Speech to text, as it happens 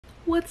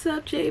What's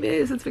up,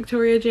 J-Bays? It's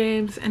Victoria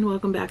James and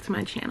welcome back to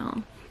my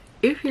channel.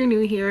 If you're new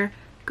here,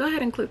 go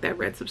ahead and click that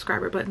red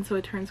subscriber button so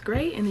it turns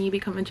gray and then you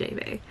become a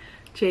J-Bay.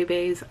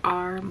 J-Bays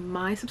are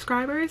my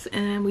subscribers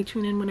and we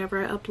tune in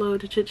whenever I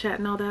upload to chit chat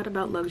and all that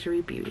about luxury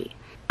beauty.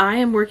 I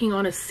am working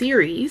on a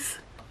series.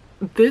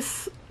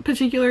 This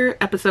particular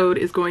episode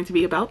is going to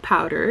be about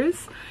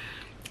powders.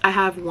 I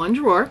have one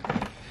drawer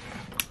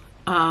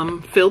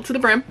filled to the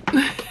brim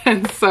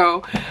and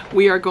so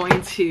we are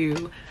going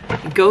to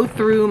go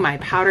through my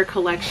powder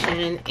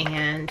collection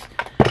and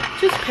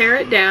just pare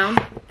it down,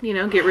 you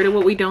know, get rid of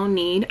what we don't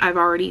need. I've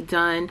already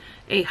done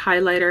a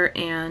highlighter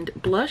and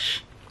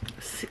blush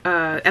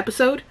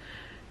episode,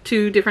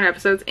 2 different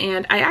episodes,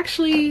 and I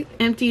actually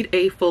emptied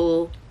a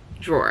full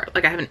drawer.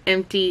 Like, I have an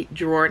empty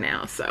drawer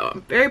now, so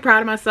I'm very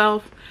proud of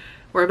myself.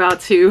 We're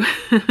about to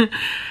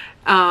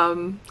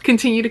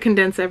continue to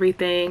condense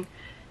everything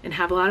and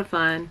have a lot of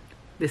fun.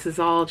 This is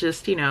all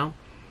just, you know,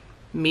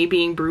 me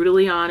being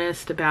brutally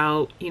honest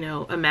about, you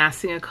know,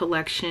 amassing a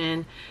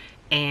collection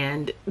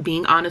and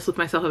being honest with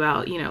myself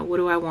about, you know, what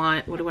do I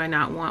want, what do I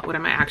not want, what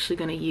am I actually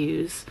going to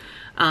use.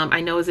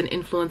 I know as an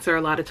influencer,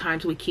 a lot of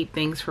times we keep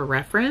things for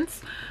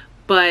reference,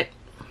 but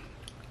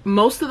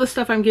most of the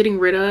stuff I'm getting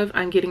rid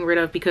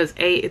of because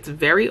A, it's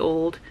very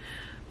old,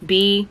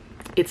 B,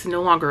 it's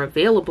no longer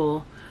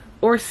available,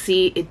 or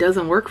C, it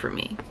doesn't work for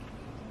me.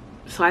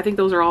 So I think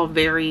those are all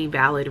very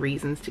valid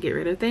reasons to get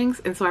rid of things,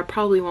 and so I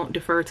probably won't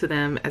defer to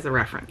them as a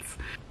reference.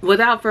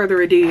 Without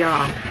further ado,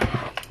 y'all,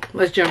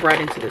 let's jump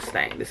right into this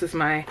thing. This is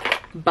my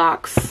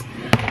box,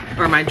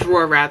 or my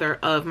drawer rather,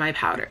 of my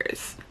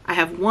powders. I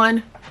have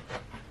one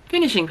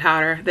finishing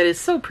powder that is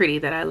so pretty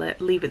that I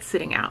leave it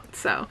sitting out.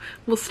 So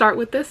we'll start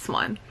with this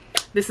one.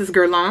 This is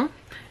Guerlain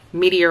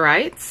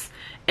Meteorites,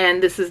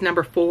 and this is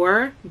number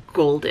 4,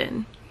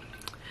 Golden.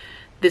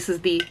 This is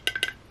the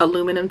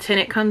aluminum tin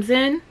it comes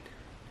in.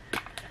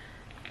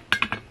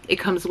 It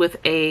comes with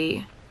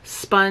a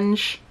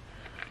sponge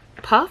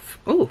puff.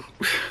 Ooh,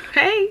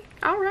 hey,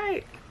 all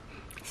right.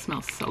 It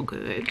smells so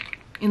good.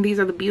 And these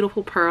are the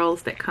beautiful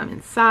pearls that come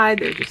inside.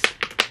 They're just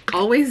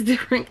always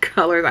different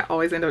colors. I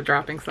always end up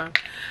dropping some.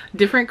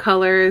 Different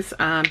colors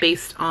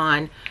based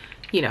on,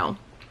 you know,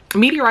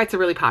 meteorites are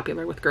really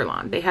popular with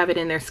Guerlain. They have it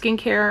in their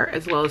skincare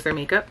as well as their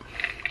makeup.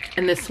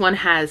 And this one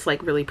has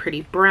like really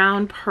pretty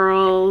brown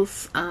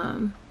pearls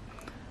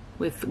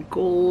with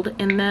gold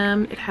in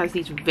them. It has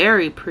these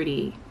very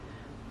pretty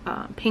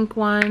pink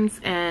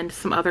ones and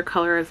some other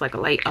colors like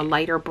a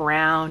lighter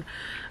brown.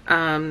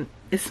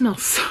 It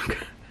smells so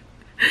good.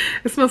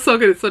 It smells so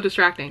good. It's so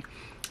distracting.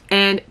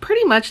 And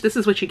pretty much this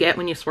is what you get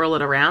when you swirl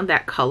it around,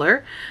 that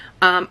color.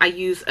 I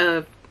use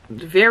a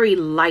very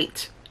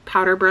light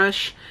powder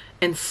brush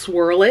and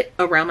swirl it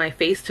around my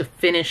face to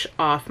finish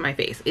off my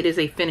face. It is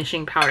a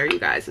finishing powder, you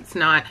guys. It's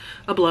not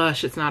a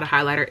blush, it's not a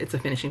highlighter, it's a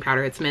finishing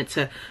powder. It's meant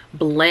to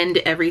blend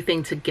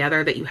everything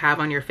together that you have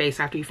on your face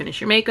after you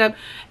finish your makeup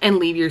and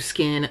leave your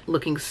skin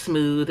looking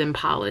smooth and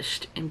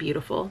polished and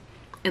beautiful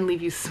and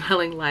leave you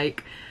smelling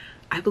like,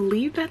 I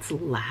believe that's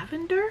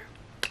lavender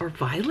or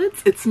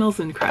violets. It smells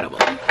incredible.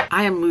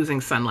 I am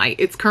losing sunlight.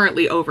 It's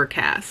currently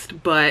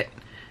overcast, but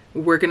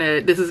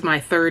this is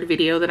my 3rd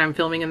video that I'm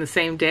filming in the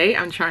same day.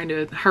 I'm trying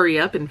to hurry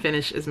up and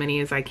finish as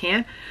many as I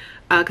can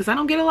because I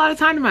don't get a lot of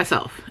time to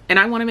myself and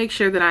I want to make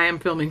sure that I am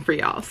filming for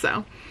y'all.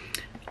 So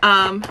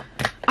I'm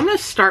going to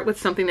start with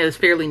something that is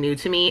fairly new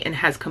to me and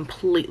has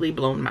completely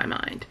blown my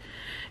mind.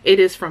 It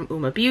is from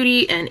Uma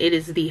Beauty and it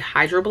is the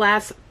Hydro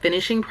Blast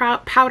finishing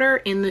powder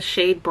in the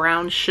shade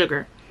Brown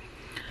Sugar.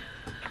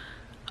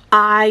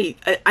 I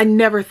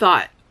never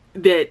thought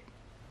that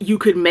you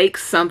could make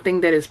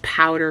something that is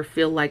powder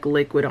feel like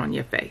liquid on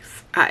your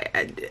face.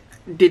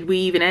 Did we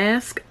even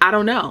ask? I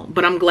don't know,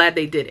 but I'm glad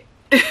they did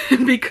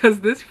it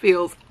because this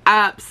feels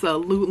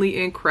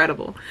absolutely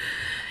incredible.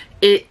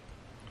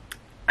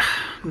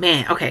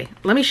 Man, okay,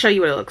 let me show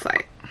you what it looks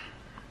like.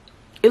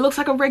 It looks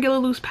like a regular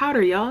loose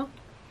powder, y'all.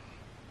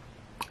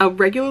 A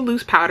regular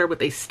loose powder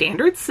with a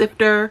standard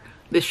sifter.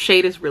 This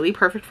shade is really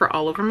perfect for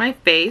all over my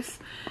face.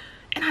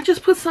 And I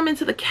just put some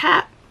into the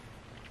cap.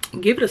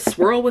 Give it a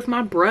swirl with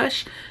my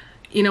brush,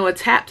 you know, a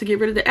tap to get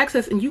rid of the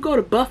excess, and you go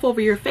to buff over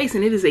your face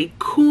and it is a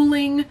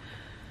cooling,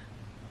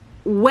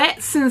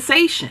 wet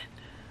sensation.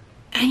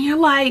 And you're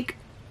like,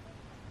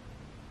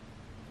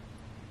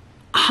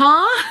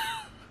 huh?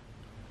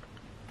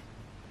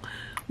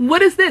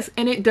 What is this?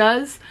 And it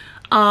does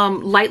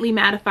lightly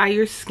mattify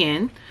your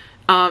skin.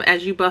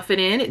 As you buff it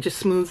in, it just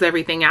smooths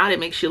everything out. It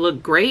makes you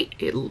look great.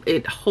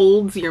 It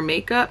holds your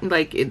makeup,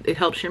 like it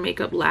helps your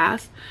makeup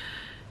last.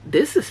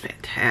 This is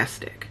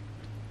fantastic.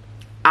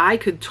 I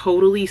could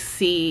totally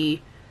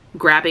see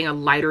grabbing a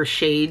lighter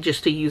shade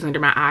just to use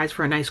under my eyes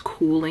for a nice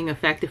cooling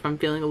effect if I'm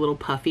feeling a little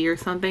puffy or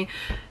something.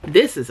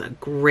 This is a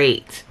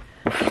great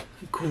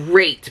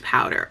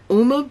powder.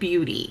 Uma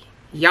Beauty,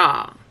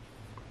 y'all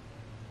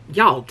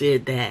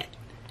did that.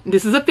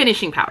 This is a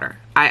finishing powder.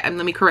 Let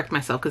me correct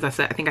myself because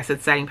I think I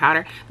said setting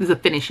powder. This is a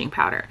finishing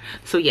powder.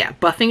 So yeah,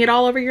 buffing it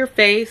all over your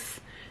face,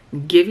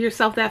 give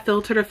yourself that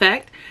filtered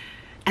effect.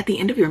 At the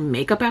end of your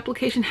makeup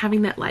application,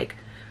 having that like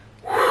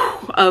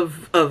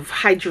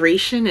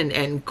hydration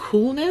and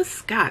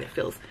coolness. God, it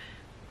feels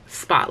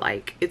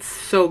spot-like. It's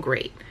so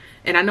great.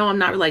 And I know I'm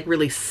not like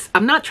really,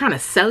 I'm not trying to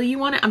sell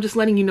you on it. I'm just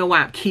letting you know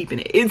why I'm keeping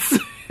it.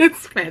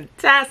 It's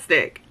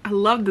fantastic. I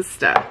love this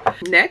stuff.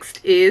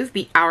 Next is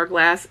the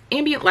Hourglass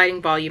Ambient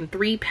Lighting Volume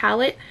 3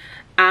 palette.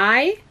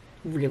 I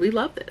really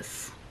love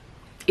this.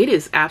 It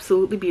is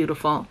absolutely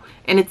beautiful.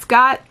 And it's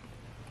got,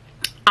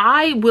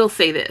 I will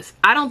say this,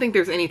 I don't think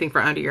there's anything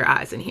for under your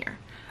eyes in here.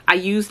 I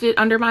used it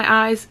under my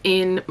eyes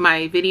in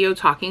my video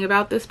talking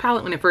about this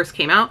palette when it first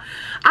came out.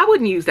 I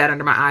wouldn't use that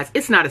under my eyes.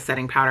 It's not a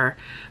setting powder.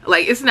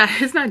 Like it's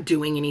not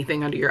doing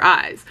anything under your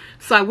eyes.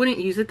 So I wouldn't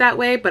use it that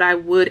way, but I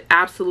would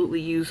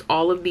absolutely use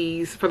all of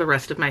these for the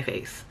rest of my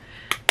face.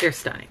 They're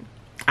stunning.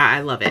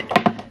 I love it.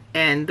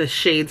 And the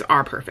shades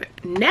are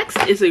perfect.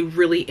 Next is a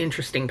really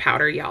interesting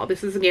powder, y'all.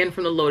 This is again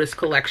from the Lotus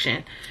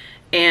collection.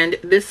 And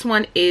this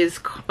one is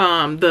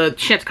the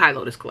Chantecaille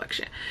Lotus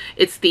collection.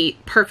 It's the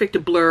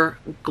Perfect Blur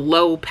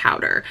Glow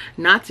Powder,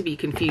 not to be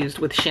confused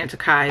with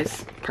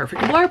Chantecaille's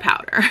Perfect Blur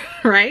Powder,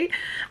 right?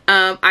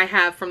 I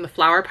have from the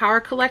Flower Power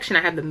collection,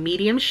 I have the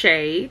medium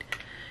shade,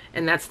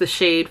 and that's the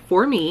shade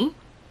For Me.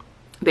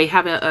 They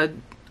have a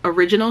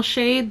original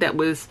shade that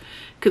was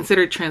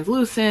considered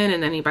translucent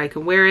and anybody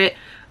can wear it.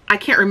 I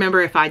can't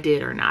remember if I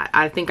did or not.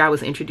 I think I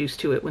was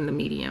introduced to it when the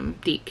medium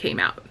deep came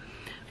out.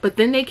 But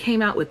then they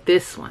came out with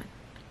this one.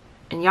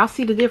 And y'all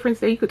see the difference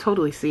there? You could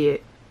totally see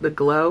it. The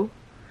glow.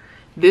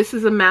 This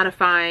is a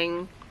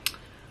mattifying,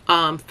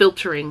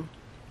 filtering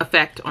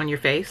effect on your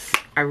face.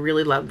 I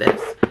really love this.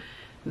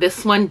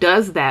 This one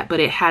does that, but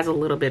it has a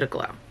little bit of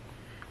glow.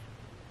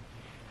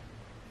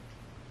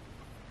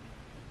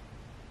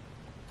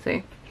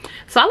 See?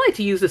 So I like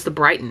to use this to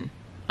brighten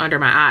under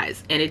my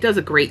eyes. And it does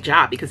a great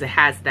job because it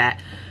has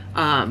that,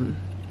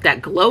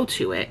 that glow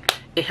to it.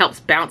 It helps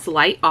bounce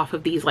light off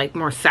of these like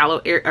more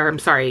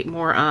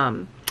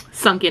more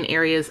sunken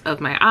areas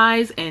of my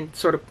eyes and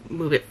sort of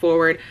move it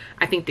forward.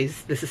 I think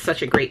this is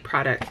such a great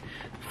product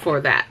for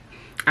that.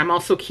 I'm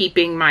also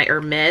keeping my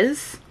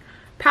Hermes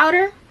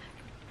powder.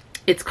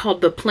 It's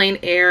called the Plein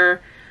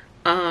Air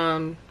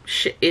in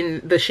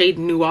the shade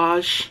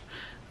Nuage,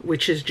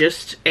 which is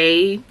just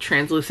a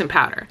translucent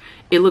powder.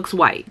 It looks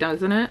white,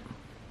 doesn't it?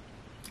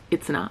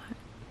 It's not.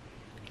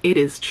 It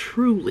is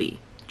truly,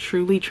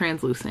 truly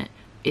translucent.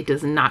 It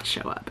does not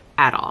show up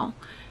at all.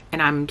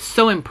 And I'm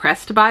so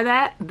impressed by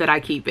that I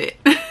keep it.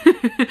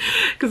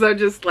 Because I'm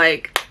just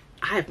like,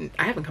 I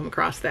haven't come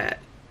across that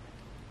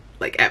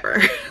like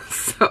ever.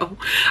 So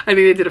I think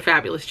they did a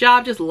fabulous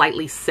job. Just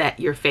lightly set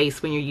your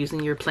face when you're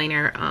using your Plein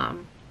Air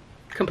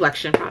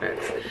complexion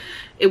products.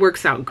 It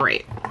works out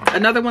great.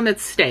 Another one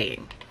that's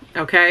staying,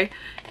 okay,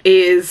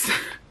 is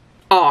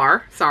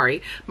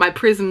my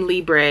Prism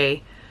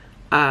Libre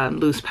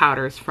loose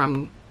powders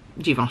from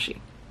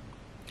Givenchy.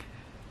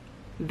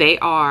 They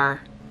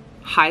are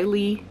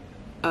highly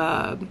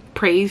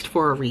praised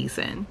for a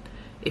reason.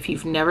 If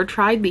you've never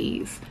tried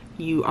these,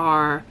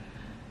 I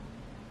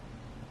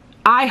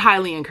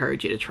highly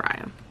encourage you to try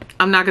them.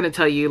 I'm not going to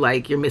tell you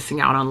like you're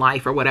missing out on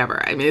life or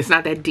whatever. I mean, it's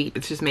not that deep.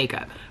 It's just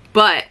makeup.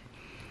 But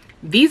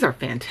these are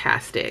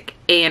fantastic.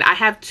 And I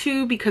have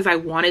two because I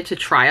wanted to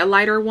try a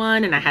lighter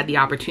one and I had the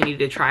opportunity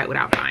to try it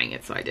without buying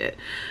it. So I did.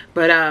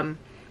 But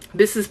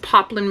this is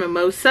Poplin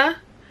Mimosa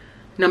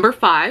number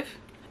 5.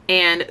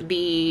 And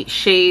the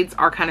shades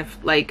are kind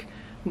of like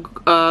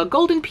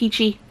golden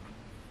peachy.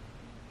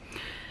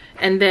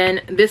 And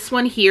then this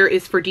one here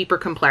is for deeper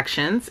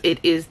complexions. It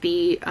is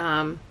the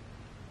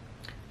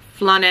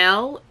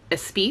Flanelle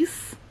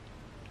Espèce.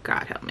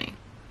 God help me.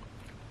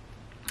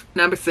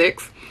 Number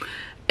 6.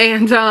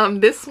 And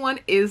this one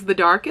is the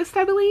darkest,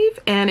 I believe.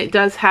 And it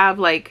does have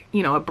like,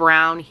 you know, a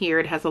brown here.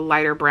 It has a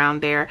lighter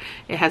brown there.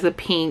 It has a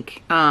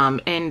pink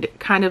and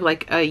kind of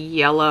like a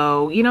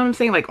yellow, you know what I'm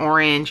saying? Like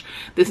orange.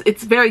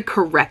 It's very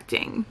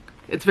correcting.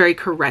 It's very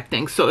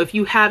correcting. So if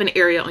you have an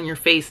area on your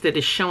face that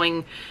is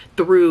showing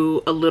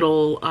through a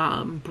little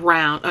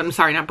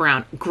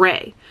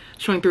gray,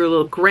 showing through a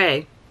little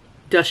gray,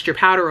 dust your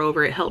powder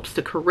over. It helps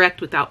to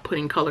correct without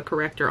putting color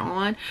corrector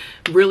on.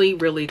 Really,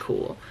 really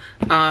cool.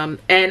 And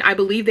I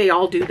believe they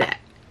all do that.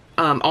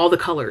 All the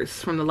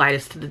colors from the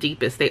lightest to the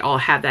deepest, they all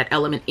have that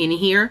element in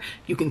here.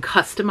 You can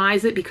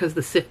customize it because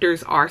the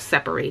sifters are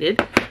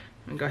separated.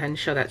 I'll go ahead and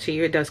show that to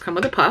you. It does come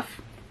with a puff,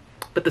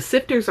 but the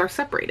sifters are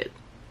separated.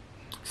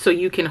 So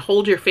you can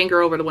hold your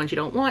finger over the ones you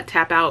don't want,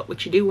 tap out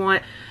what you do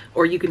want,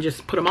 or you can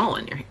just put them all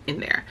in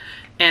there.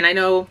 And I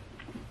know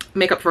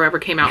Makeup Forever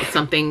came out with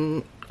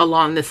something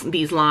along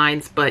these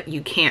lines, but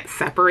you can't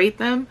separate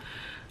them.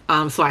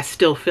 So I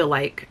still feel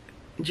like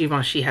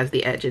Givenchy has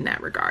the edge in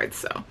that regard.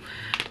 So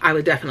I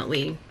would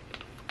definitely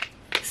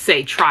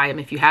say try them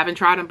if you haven't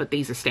tried them, but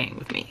these are staying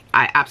with me.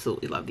 I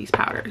absolutely love these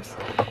powders.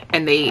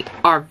 And they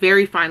are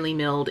very finely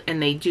milled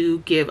and they do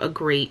give a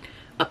great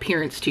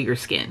appearance to your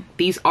skin.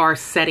 These are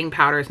setting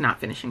powders, not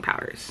finishing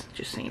powders,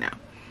 just so you know.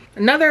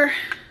 Another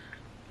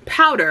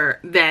powder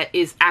that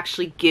is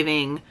actually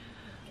giving,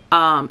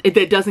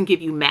 that doesn't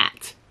give you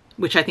matte,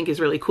 which I think is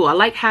really cool. I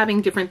like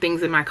having different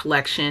things in my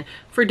collection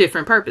for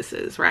different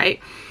purposes, right?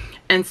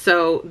 And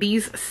so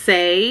these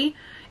say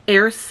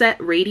Air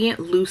Set Radiant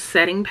Loose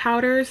Setting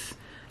Powders.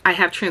 I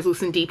have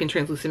translucent deep and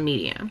translucent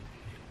medium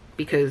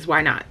because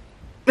why not?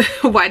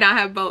 Why not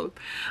have both?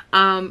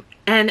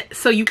 And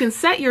so you can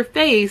set your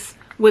face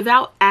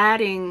without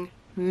adding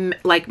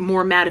like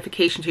more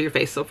mattification to your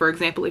face. So for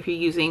example, if you're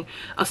using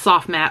a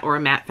soft matte or a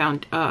matte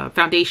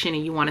foundation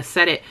and you want to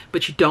set it,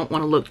 but you don't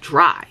want to look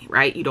dry,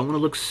 right? You don't want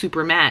to look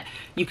super matte.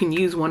 You can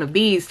use one of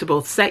these to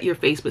both set your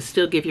face, but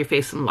still give your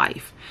face some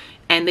life.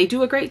 And they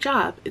do a great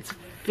job. It's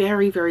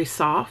very, very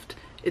soft.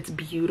 It's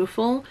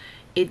beautiful.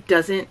 It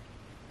doesn't,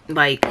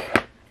 like,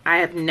 I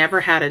have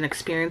never had an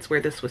experience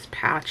where this was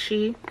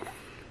patchy.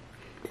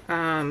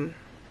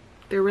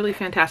 They're really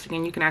fantastic,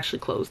 and you can actually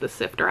close the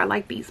sifter. I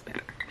like these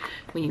better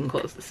when you can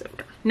close the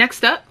sifter.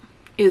 Next up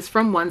is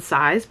from One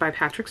Size by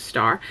Patrick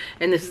Starr,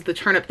 and this is the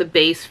Turn Up the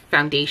Base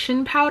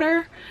Foundation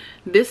Powder.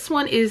 This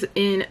one is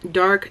in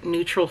Dark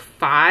Neutral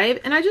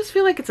 5, and I just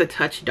feel like it's a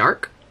touch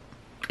dark.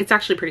 It's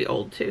actually pretty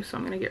old too, so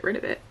I'm gonna get rid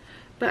of it.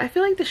 But I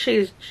feel like the shade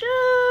is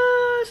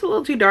just a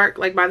little too dark.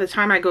 Like by the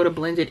time I go to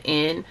blend it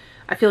in,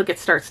 I feel like it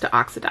starts to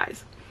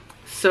oxidize.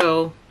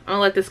 So I'll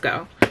let this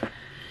go.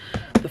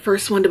 The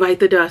first one to bite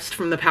the dust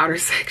from the powder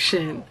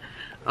section.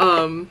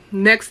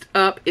 Next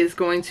up is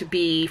going to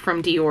be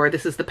from Dior.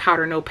 This is the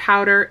Powder No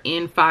Powder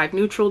in 5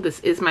 Neutral. This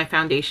is my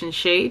foundation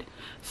shade,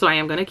 so I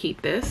am going to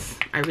keep this.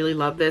 I really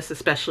love this,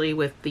 especially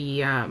with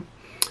the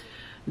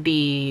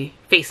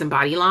face and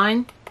body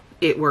line.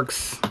 It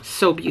works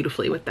so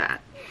beautifully with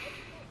that.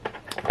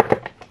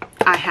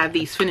 I have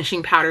these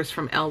finishing powders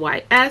from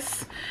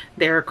LYS.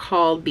 They're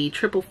called the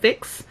Triple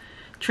Fix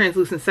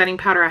Translucent Setting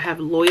Powder. I have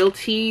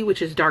Loyalty,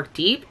 which is dark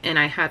deep, and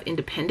I have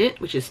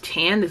Independent, which is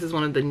tan. This is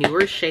one of the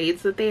newer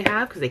shades that they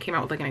have because they came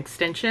out with like an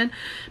extension.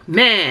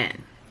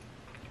 Man,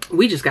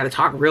 we just got to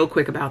talk real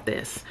quick about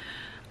this.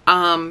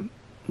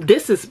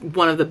 This is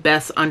one of the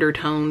best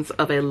undertones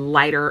of a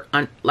lighter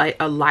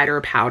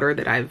powder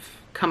that I've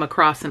come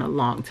across in a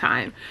long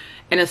time.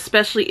 And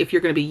especially if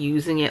you're going to be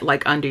using it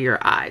like under your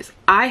eyes.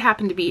 I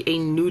happen to be a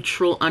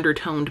neutral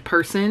undertoned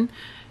person.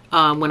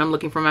 When I'm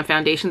looking for my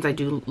foundations, I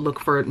do look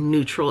for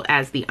neutral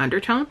as the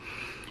undertone.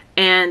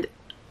 And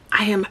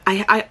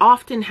I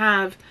often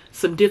have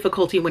some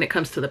difficulty when it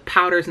comes to the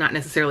powders, not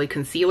necessarily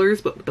concealers,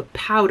 but the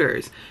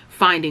powders,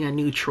 finding a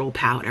neutral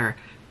powder.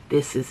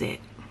 This is it.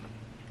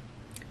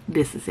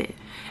 This is it.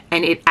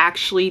 And it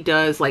actually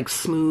does like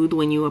smooth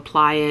when you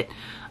apply it.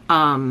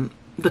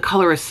 The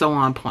color is so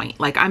on point.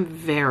 Like I'm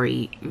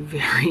very,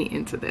 very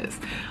into this.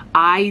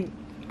 I,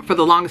 for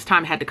the longest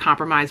time, had to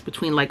compromise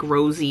between like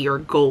rosy or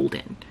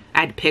golden. I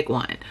had to pick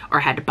one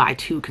or had to buy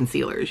 2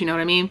 concealers, you know what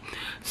I mean?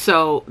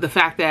 So the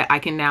fact that I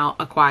can now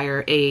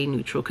acquire a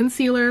neutral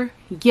concealer,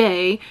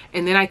 yay,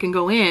 and then I can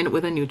go in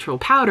with a neutral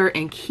powder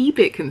and keep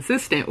it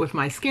consistent with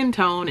my skin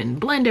tone and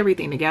blend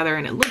everything together,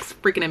 and it looks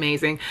freaking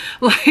amazing.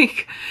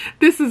 Like,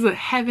 this is a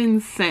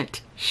heaven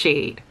sent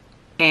shade,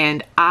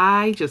 and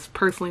I just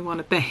personally want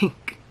to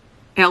thank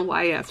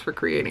LYS for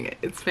creating it.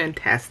 It's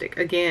fantastic.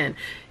 Again,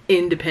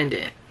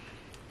 Independent,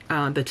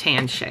 the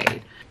tan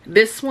shade.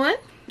 This one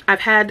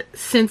I've had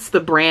since the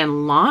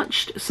brand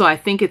launched, so I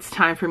think it's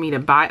time for me to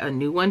buy a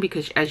new one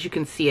because as you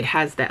can see, it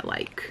has that,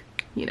 like,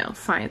 you know,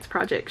 science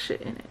project shit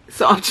in it.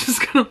 So I'm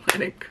just gonna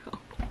let it go.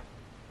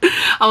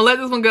 I'll let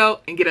this one go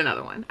and get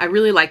another one. I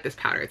really like this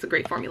powder. It's a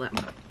great formula.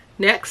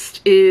 Next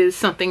is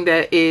something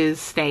that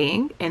is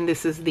staying, and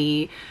this is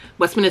the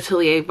Westman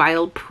Atelier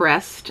Vital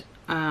Pressed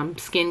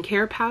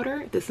skincare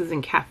powder. This is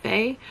in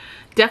Cafe.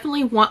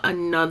 Definitely want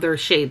another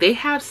shade. They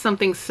have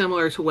something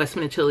similar to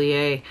Westman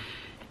Atelier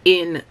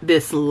in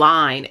this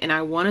line, and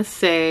I want to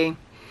say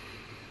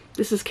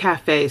this is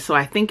Cafe, so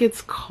I think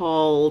it's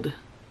called,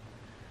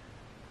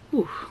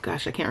 ooh,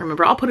 gosh, I can't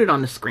remember. I'll put it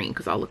on the screen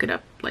because I'll look it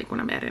up like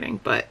when I'm editing.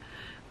 But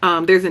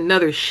there's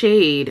another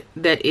shade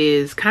that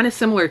is kind of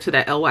similar to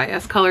that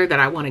LYS color that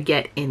I want to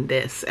get in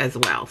this as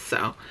well.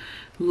 So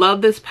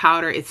love this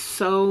powder. It's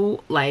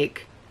so,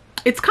 like,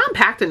 it's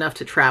compact enough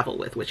to travel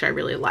with, which I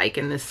really like.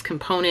 And this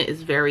component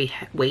is very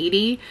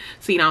weighty,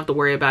 so you don't have to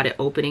worry about it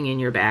opening in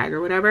your bag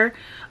or whatever.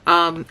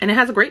 And it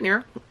has a great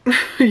mirror,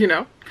 you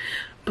know.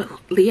 But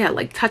yeah,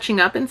 like touching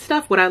up and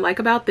stuff, what I like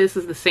about this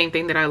is the same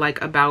thing that I like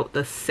about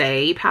the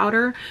Say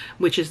powder,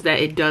 which is that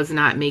it does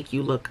not make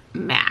you look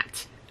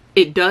matte.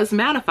 It does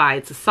mattify.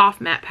 It's a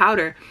soft matte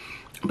powder,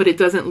 but it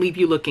doesn't leave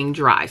you looking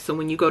dry. So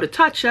when you go to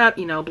touch up,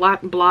 you know,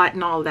 blot and blot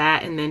and all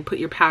that, and then put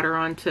your powder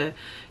on to,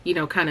 you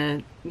know, kind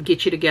of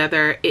get you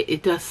together,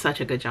 it does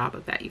such a good job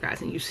of that, you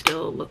guys. And you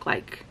still look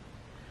like,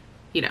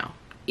 you know,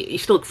 you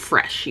still look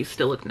fresh. You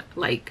still look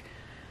like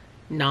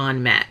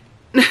non-matte.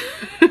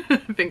 I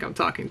think I'm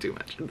talking too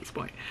much at this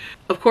point.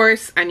 Of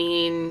course, I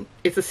mean,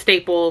 it's a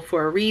staple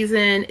for a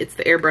reason. It's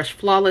the Airbrush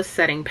Flawless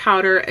Setting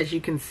Powder. As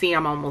you can see,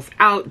 I'm almost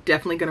out.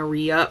 Definitely gonna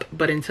re-up,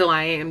 but until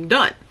I am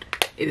done,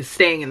 it is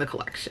staying in the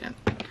collection.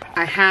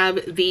 I have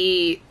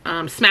the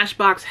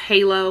Smashbox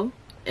Halo,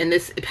 and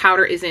this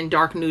powder is in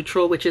Dark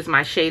Neutral, which is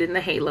my shade in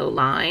the Halo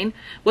line.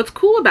 What's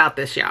cool about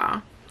this,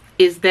 y'all,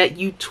 is that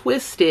you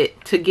twist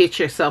it to get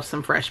yourself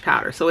some fresh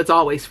powder, so it's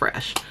always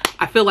fresh.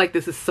 I feel like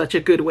this is such a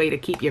good way to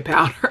keep your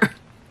powder.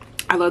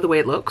 I love the way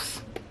it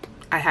looks.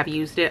 I have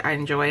used it. I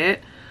enjoy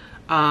it.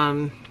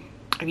 I've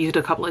used it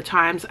a couple of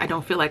times. I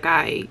don't feel like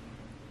I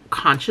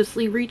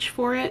consciously reach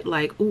for it.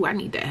 Like, ooh, I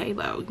need that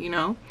halo, you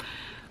know?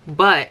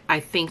 But I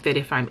think that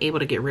if I'm able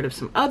to get rid of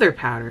some other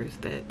powders,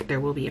 that there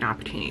will be an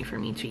opportunity for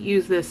me to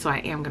use this. So I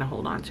am going to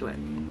hold on to it.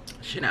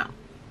 Chanel.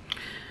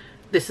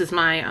 This is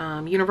my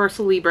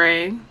Universal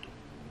Libre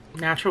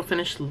Natural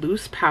Finish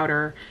Loose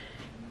Powder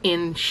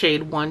in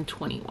shade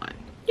 121.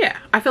 Yeah,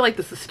 I feel like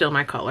this is still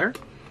my color.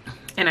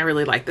 And I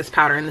really like this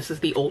powder. And this is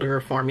the older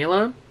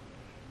formula.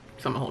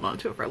 So I'm going to hold on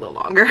to it for a little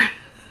longer.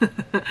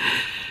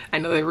 I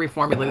know they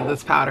reformulated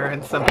this powder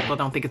and some people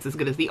don't think it's as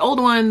good as the old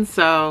one.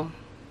 So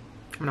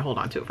I'm going to hold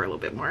on to it for a little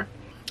bit more.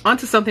 On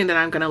to something that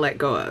I'm going to let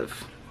go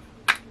of.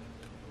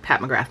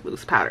 Pat McGrath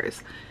loose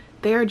powders.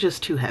 They are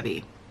just too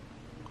heavy.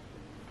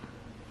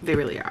 They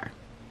really are.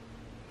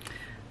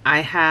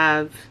 I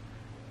have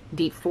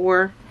deep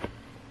 4,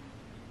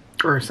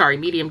 or sorry,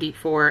 medium deep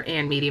 4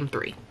 and medium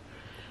 3.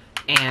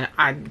 And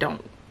I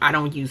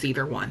don't use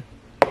either one.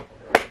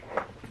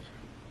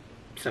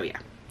 So yeah,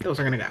 those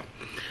are going to go.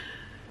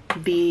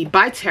 The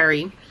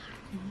Vikeejeah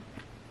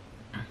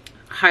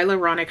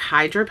Hyaluronic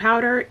Hydra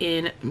Powder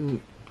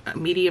in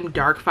medium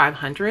dark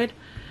 500.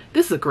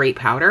 This is a great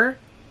powder,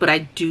 but I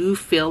do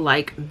feel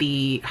like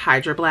the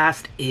Hydra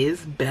Blast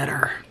is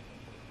better.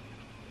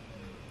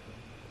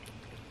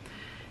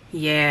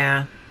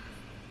 Yeah,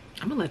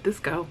 I'm gonna let this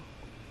go.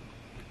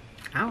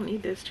 I don't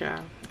need this,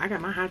 child. I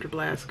got my Hydra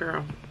Blast,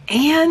 girl.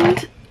 And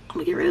I'm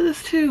gonna get rid of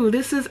this too.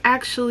 This is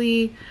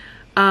actually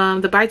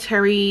the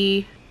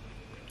Vikeejeah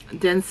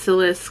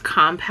Densilis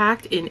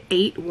Compact in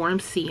 8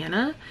 Warm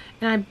Sienna.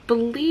 And I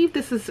believe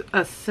this is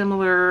a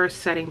similar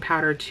setting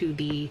powder to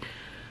the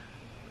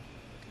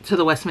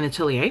Westman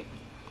Atelier.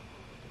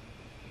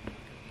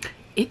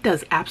 It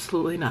does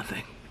absolutely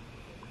nothing.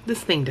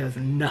 This thing does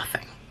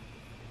nothing.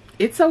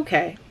 It's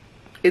okay.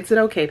 It's an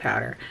okay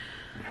powder,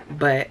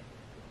 but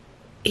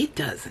it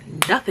does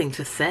nothing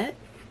to set.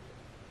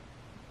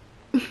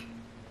 I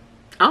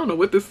don't know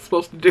what this is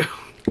supposed to do.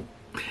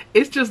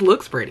 It just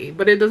looks pretty,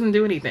 but it doesn't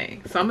do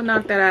anything. So I'm gonna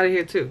knock that out of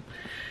here too.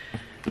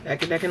 That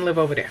can live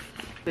over there.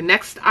 The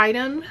next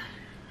item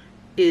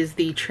is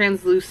the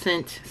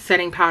translucent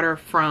setting powder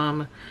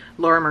from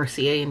Laura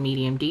Mercier in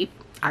medium deep.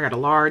 I got a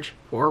large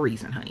for a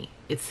reason, honey.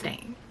 It's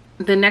staying.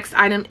 The next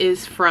item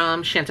is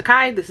from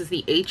Chantecaille. This is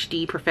the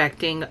HD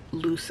Perfecting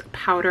Loose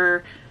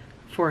Powder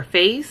for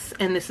face,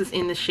 and this is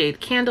in the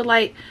shade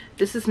Candlelight.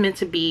 This is meant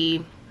to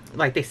be,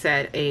 like they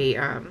said,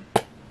 a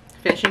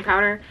finishing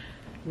powder.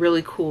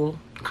 Really cool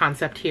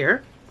concept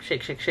here.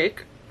 Shake, shake,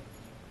 shake.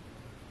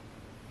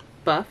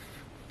 Buff.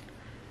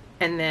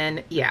 And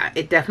then, yeah,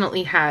 it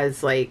definitely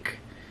has like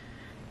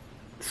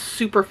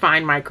super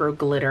fine micro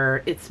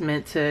glitter. It's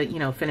meant to, you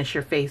know, finish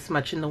your face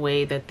much in the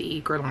way that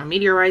the Guerlain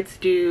Meteorites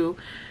do.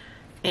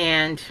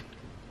 And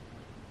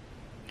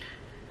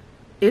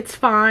it's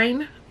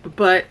fine,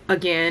 but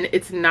again,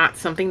 it's not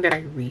something that I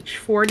reach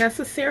for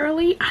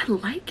necessarily. I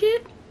like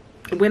it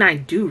when I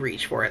do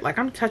reach for it. Like,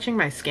 I'm touching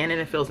my skin and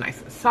it feels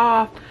nice and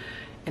soft,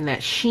 and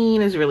that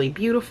sheen is really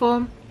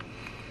beautiful.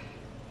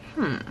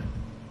 I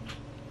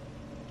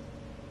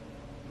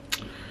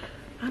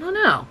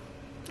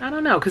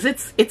don't know, because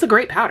it's a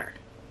great powder.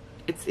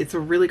 It's a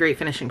really great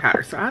finishing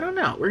powder. So I don't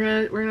know.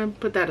 We're gonna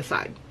put that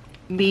aside.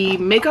 The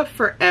Makeup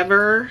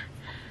Forever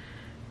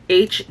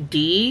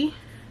HD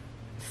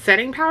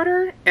setting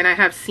powder, and I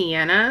have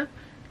Sienna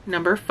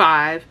number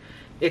 5.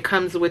 It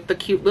comes with the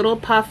cute little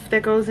puff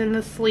that goes in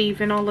the sleeve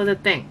and all of the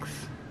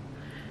things.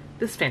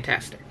 This is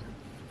fantastic.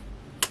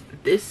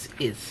 This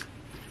is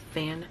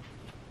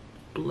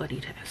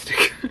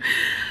fan-bloody-tastic.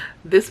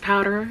 This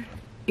powder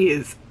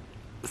is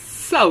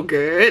so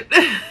good.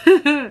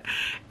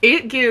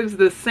 It gives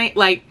the same,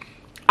 like,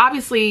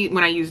 obviously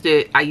when I use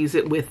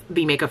it with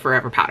the Makeup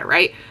Forever powder,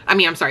 right? I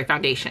mean, I'm sorry,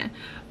 foundation.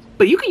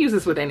 But you can use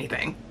this with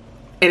anything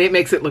and it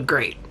makes it look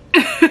great.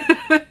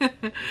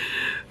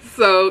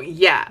 So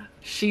yeah,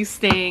 she's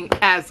staying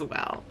as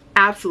well.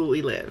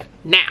 Absolutely live.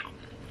 Now,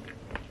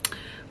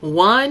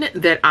 one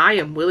that I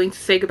am willing to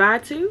say goodbye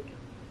to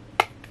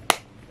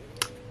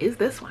is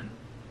this one.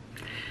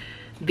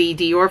 The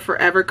Dior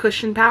Forever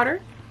Cushion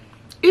Powder.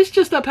 It's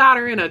just a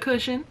powder in a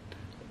cushion.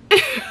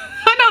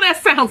 I know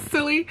that sounds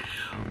silly,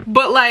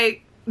 but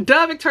like,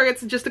 duh, Victoria,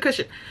 it's just a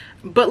cushion.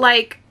 But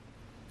like,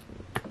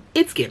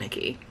 it's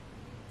gimmicky.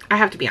 I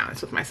have to be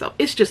honest with myself.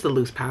 It's just a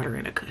loose powder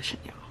in a cushion,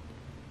 y'all.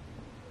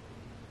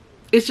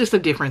 It's just a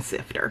different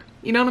sifter.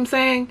 You know what I'm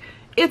saying?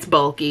 It's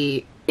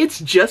bulky. It's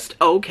just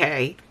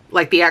okay.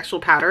 Like the actual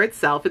powder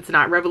itself, it's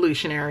not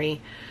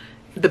revolutionary.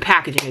 The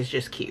packaging is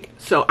just cute.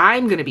 So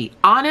I'm going to be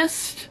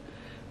honest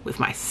with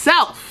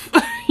myself,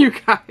 you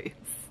guys,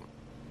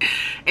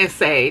 and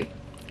say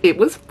it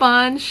was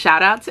fun.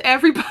 Shout out to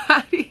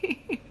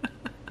everybody.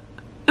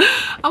 I'm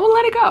gonna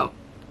let it go.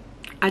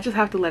 I just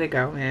have to let it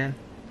go, man.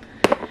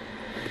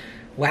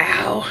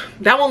 Wow,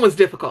 that one was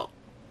difficult.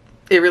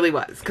 It really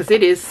was, because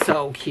it is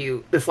so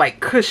cute. It's like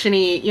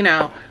cushiony, you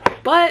know,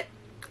 but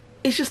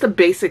it's just a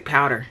basic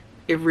powder.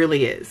 It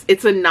really is.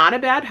 It's not a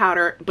bad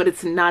powder, but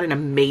it's not an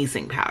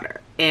amazing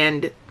powder.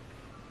 And,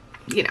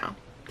 you know,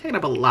 taking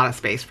up a lot of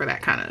space for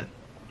that kind of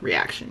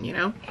reaction, you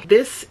know?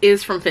 This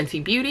is from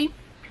Fenty Beauty.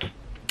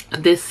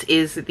 This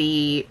is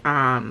the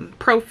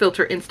Pro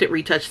Filter Instant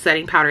Retouch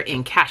Setting Powder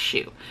in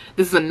Cashew.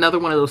 This is another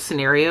one of those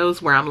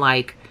scenarios where I'm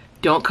like,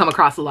 don't come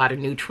across a lot of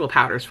neutral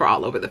powders for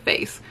all over the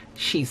face.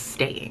 She's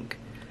staying.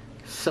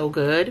 So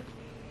good.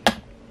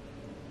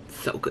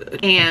 So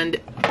good.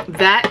 And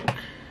that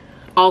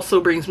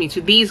also brings me to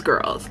these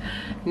girls.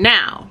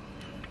 Now,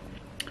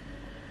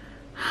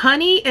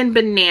 Honey and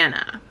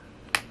Banana.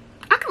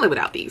 I can live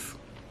without these.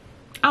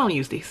 I don't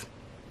use these.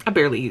 I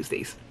barely use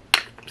these.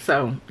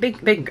 So they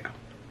can go.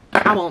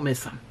 I won't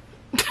miss them.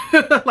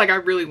 Like, I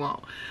really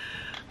won't.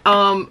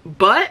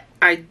 But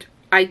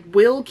I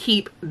will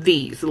keep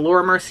these, the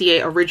Laura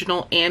Mercier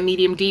Original and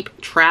Medium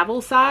Deep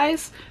Travel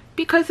Size,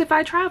 because if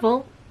I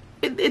travel,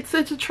 it's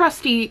a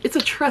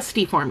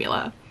trusty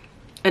formula,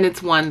 and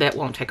it's one that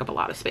won't take up a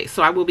lot of space.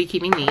 So I will be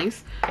keeping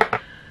these.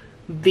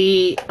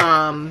 The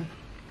Pat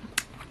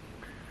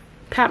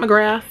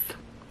McGrath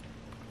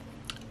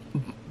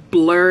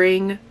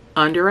Blurring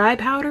Under Eye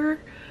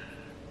Powder.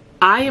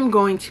 I am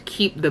going to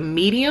keep the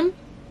medium,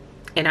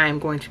 and I am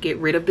going to get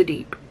rid of the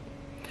deep.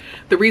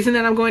 The reason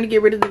that I'm going to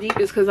get rid of the deep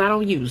is because I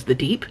don't use the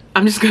deep.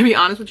 I'm just gonna be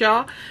honest with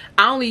y'all.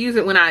 I only use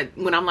it when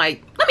I'm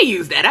like, let me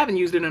use that. I haven't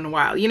used it in a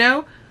while, you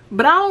know?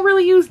 But I don't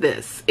really use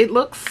this. It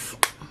looks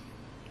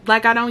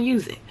like I don't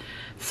use it.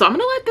 So I'm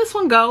gonna let this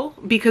one go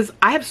because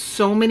I have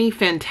so many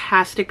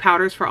fantastic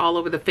powders for all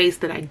over the face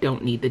that I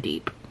don't need the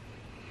deep.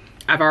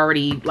 I've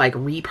already like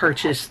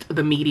repurchased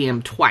the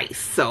medium twice.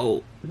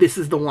 So this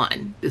is the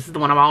one. This is the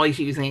one I'm always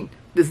using.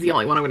 This is the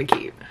only one I'm gonna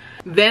keep.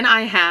 Then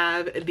I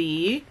have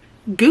the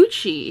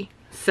Gucci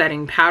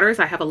setting powders.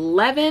 I have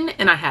 11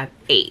 and I have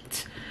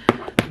 8.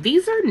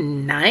 These are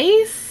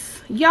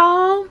nice,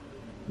 y'all.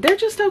 They're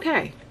just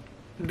okay.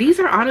 These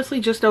are honestly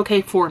just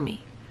okay for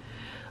me.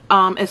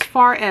 As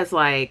far as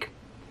like,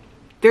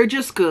 they're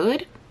just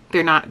good.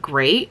 They're not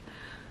great.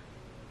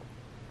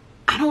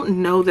 I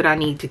don't know that I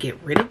need to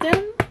get rid of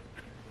them.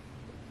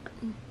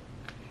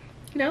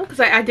 You know, because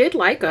I did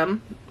like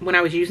them when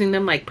I was using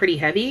them like pretty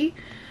heavy.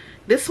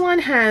 This one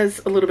has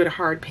a little bit of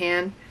hard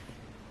pan.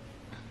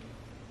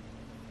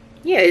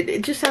 Yeah,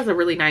 it just has a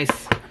really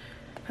nice,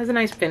 has a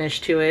nice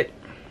finish to it.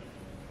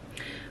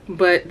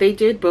 But they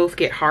did both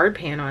get hard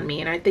pan on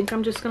me, and I think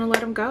I'm just gonna let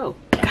them go.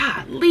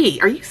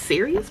 Golly, are you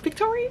serious,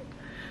 Victoria?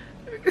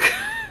 Who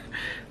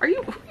are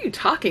you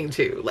talking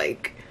to?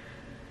 Like,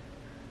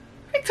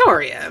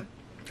 Victoria,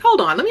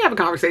 hold on, let me have a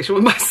conversation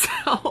with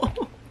myself.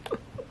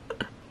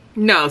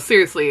 No,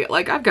 seriously,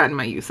 like, I've gotten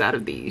my use out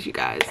of these, you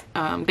guys.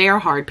 They are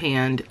hard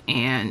panned,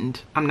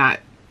 and I'm not,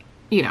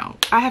 you know,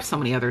 I have so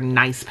many other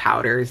nice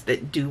powders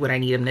that do what I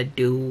need them to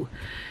do.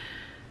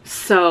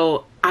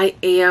 So I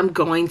am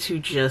going to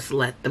just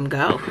let them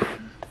go.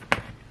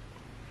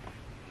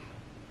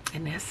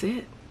 And that's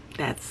it.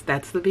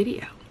 That's the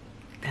video.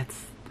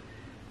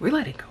 We're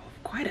letting go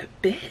of quite a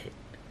bit.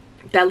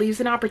 That leaves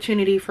an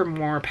opportunity for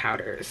more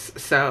powders.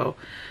 So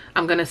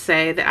I'm gonna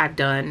say that I've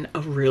done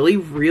a really,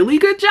 really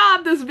good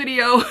job this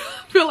video.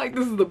 I feel like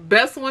this is the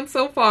best one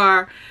so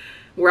far,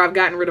 where I've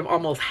gotten rid of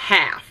almost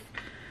half.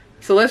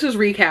 So let's just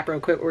recap real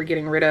quick. We're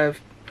getting rid of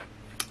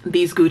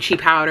these Gucci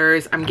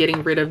powders. I'm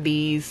getting rid of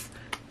these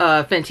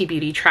Fenty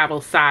Beauty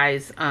Travel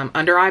Size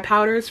under eye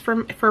powders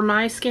for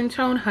my skin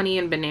tone, Honey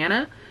and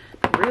Banana.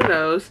 Get rid of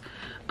those.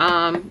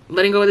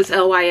 Letting go of this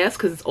LYS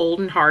because it's old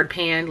and hard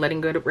pan.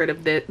 Letting go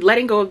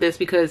of this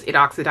because it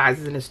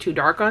oxidizes and is too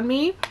dark on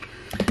me.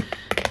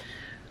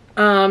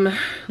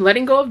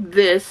 Letting go of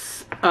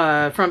this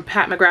from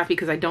Pat McGrath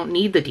because I don't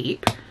need the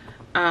deep.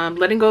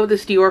 Letting go of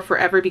this Dior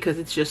Forever because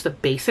it's just a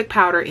basic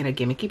powder in a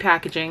gimmicky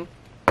packaging.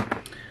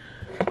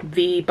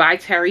 The By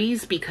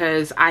Terry's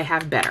because I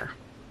have better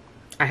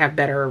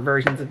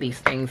versions of these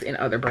things in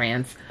other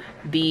brands.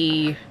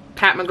 The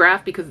Pat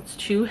McGrath because it's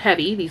too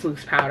heavy, these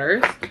loose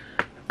powders,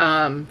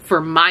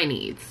 for my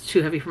needs,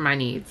 too heavy for my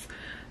needs.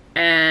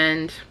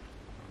 And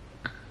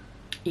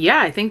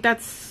yeah, I think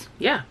that's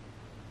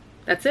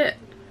it.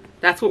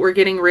 That's what we're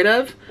getting rid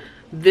of.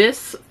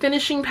 This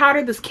finishing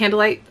powder, this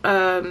Candlelight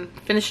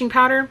finishing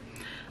powder,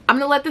 I'm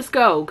gonna let this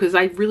go because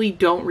I really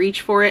don't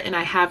reach for it, and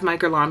I have my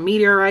Guerlain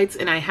Meteorites,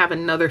 and I have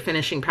another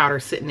finishing powder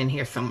sitting in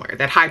here somewhere,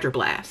 that Hydro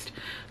Blast.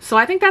 So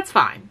I think that's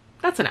fine.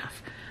 That's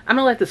enough. I'm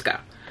gonna let this go.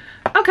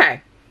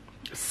 Okay,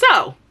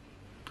 so,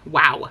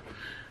 wow.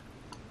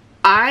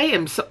 I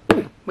am so,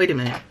 ooh, wait a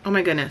minute. Oh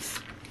my goodness.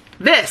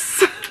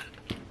 This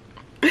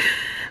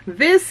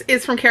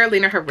is from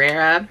Carolina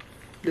Herrera.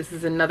 This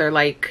is another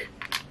like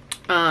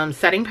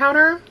setting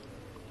powder,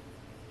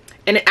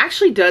 and it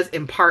actually does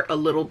impart a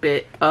little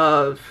bit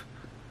of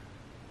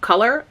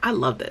color. I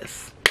love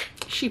this.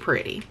 She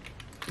pretty.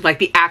 Like,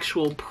 the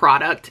actual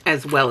product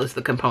as well as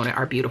the component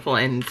are beautiful,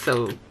 and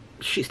so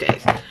she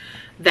stays.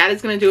 That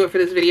is going to do it for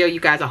this video,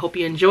 you guys. I hope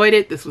you enjoyed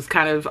it. This was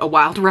kind of a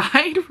wild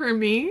ride for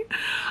me,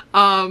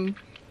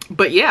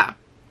 but yeah,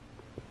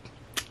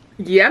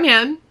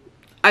 man,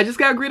 I just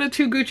got rid of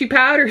 2 Gucci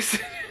powders.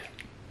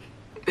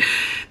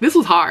 This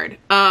was hard.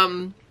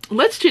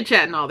 Let's chit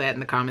chat and all that in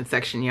the comment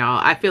section, y'all.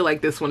 I feel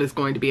like this one is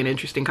going to be an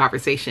interesting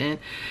conversation.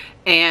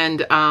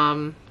 And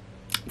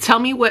tell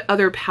me what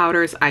other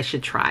powders I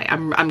should try.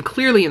 I'm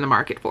clearly in the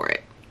market for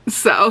it.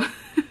 So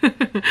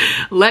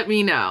let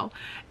me know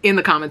in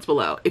the comments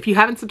below. If you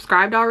haven't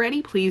subscribed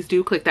already, please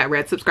do click that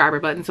red subscriber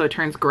button so it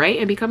turns gray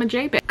and become a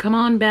JBag. Come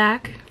on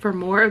back for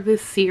more of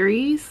this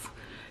series,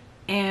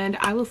 and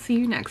I will see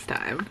you next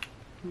time.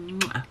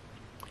 Mwah.